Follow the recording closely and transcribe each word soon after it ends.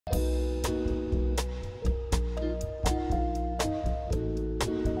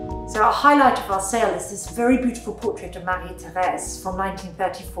So a highlight of our sale is this very beautiful portrait of Marie-Thérèse from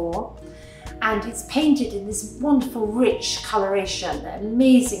 1934. And it's painted in this wonderful, rich coloration, an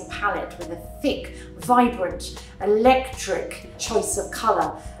amazing palette with a thick, vibrant, electric choice of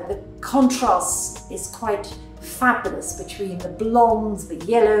colour. The contrast is quite fabulous between the blonde, the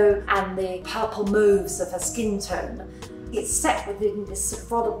yellow, and the purple mauves of her skin tone. It's set within this sort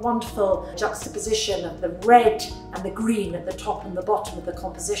of rather wonderful juxtaposition of the red and the green at the top and the bottom of the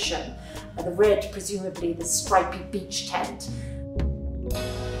composition. And the red, presumably the stripy beach tent.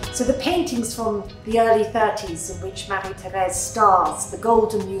 So the paintings from the early 30s in which Marie-Thérèse stars, the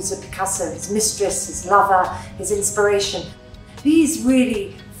golden muse of Picasso, his mistress, his lover, his inspiration, these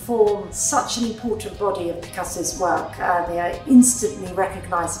really form such an important body of Picasso's work. They are instantly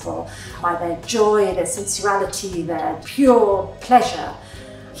recognisable by their joy, their sensuality, their pure pleasure.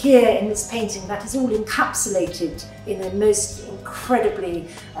 Here in this painting, that is all encapsulated in a most incredibly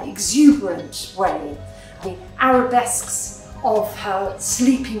exuberant way. The arabesques of her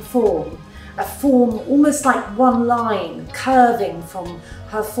sleeping form, a form almost like one line curving from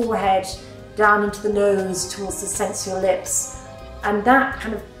her forehead down into the nose towards the sensual lips. And that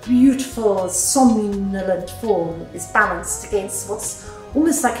kind of beautiful, somnolent form is balanced against what's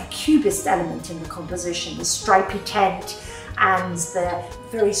almost like a cubist element in the composition, the stripy tent and the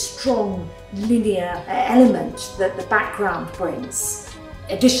very strong linear element that the background brings.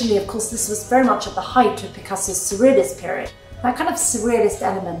 Additionally, of course, this was very much at the height of Picasso's Surrealist period. That kind of Surrealist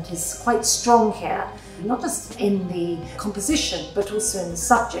element is quite strong here, not just in the composition, but also in the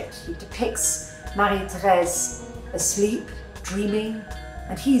subject. He depicts Marie-Thérèse asleep, dreaming,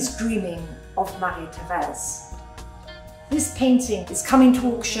 and he's dreaming of Marie-Thérèse. This painting is coming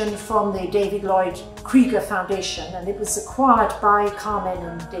to auction from the David Lloyd Krieger Foundation, and it was acquired by Carmen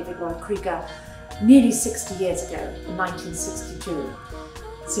and David Lloyd Krieger nearly 60 years ago, in 1962.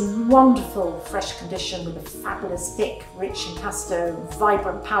 It's in wonderful, fresh condition with a fabulous, thick, rich impasto,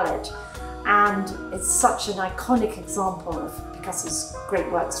 vibrant palette, and it's such an iconic example of Picasso's great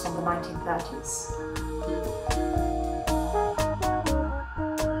works from the 1930s.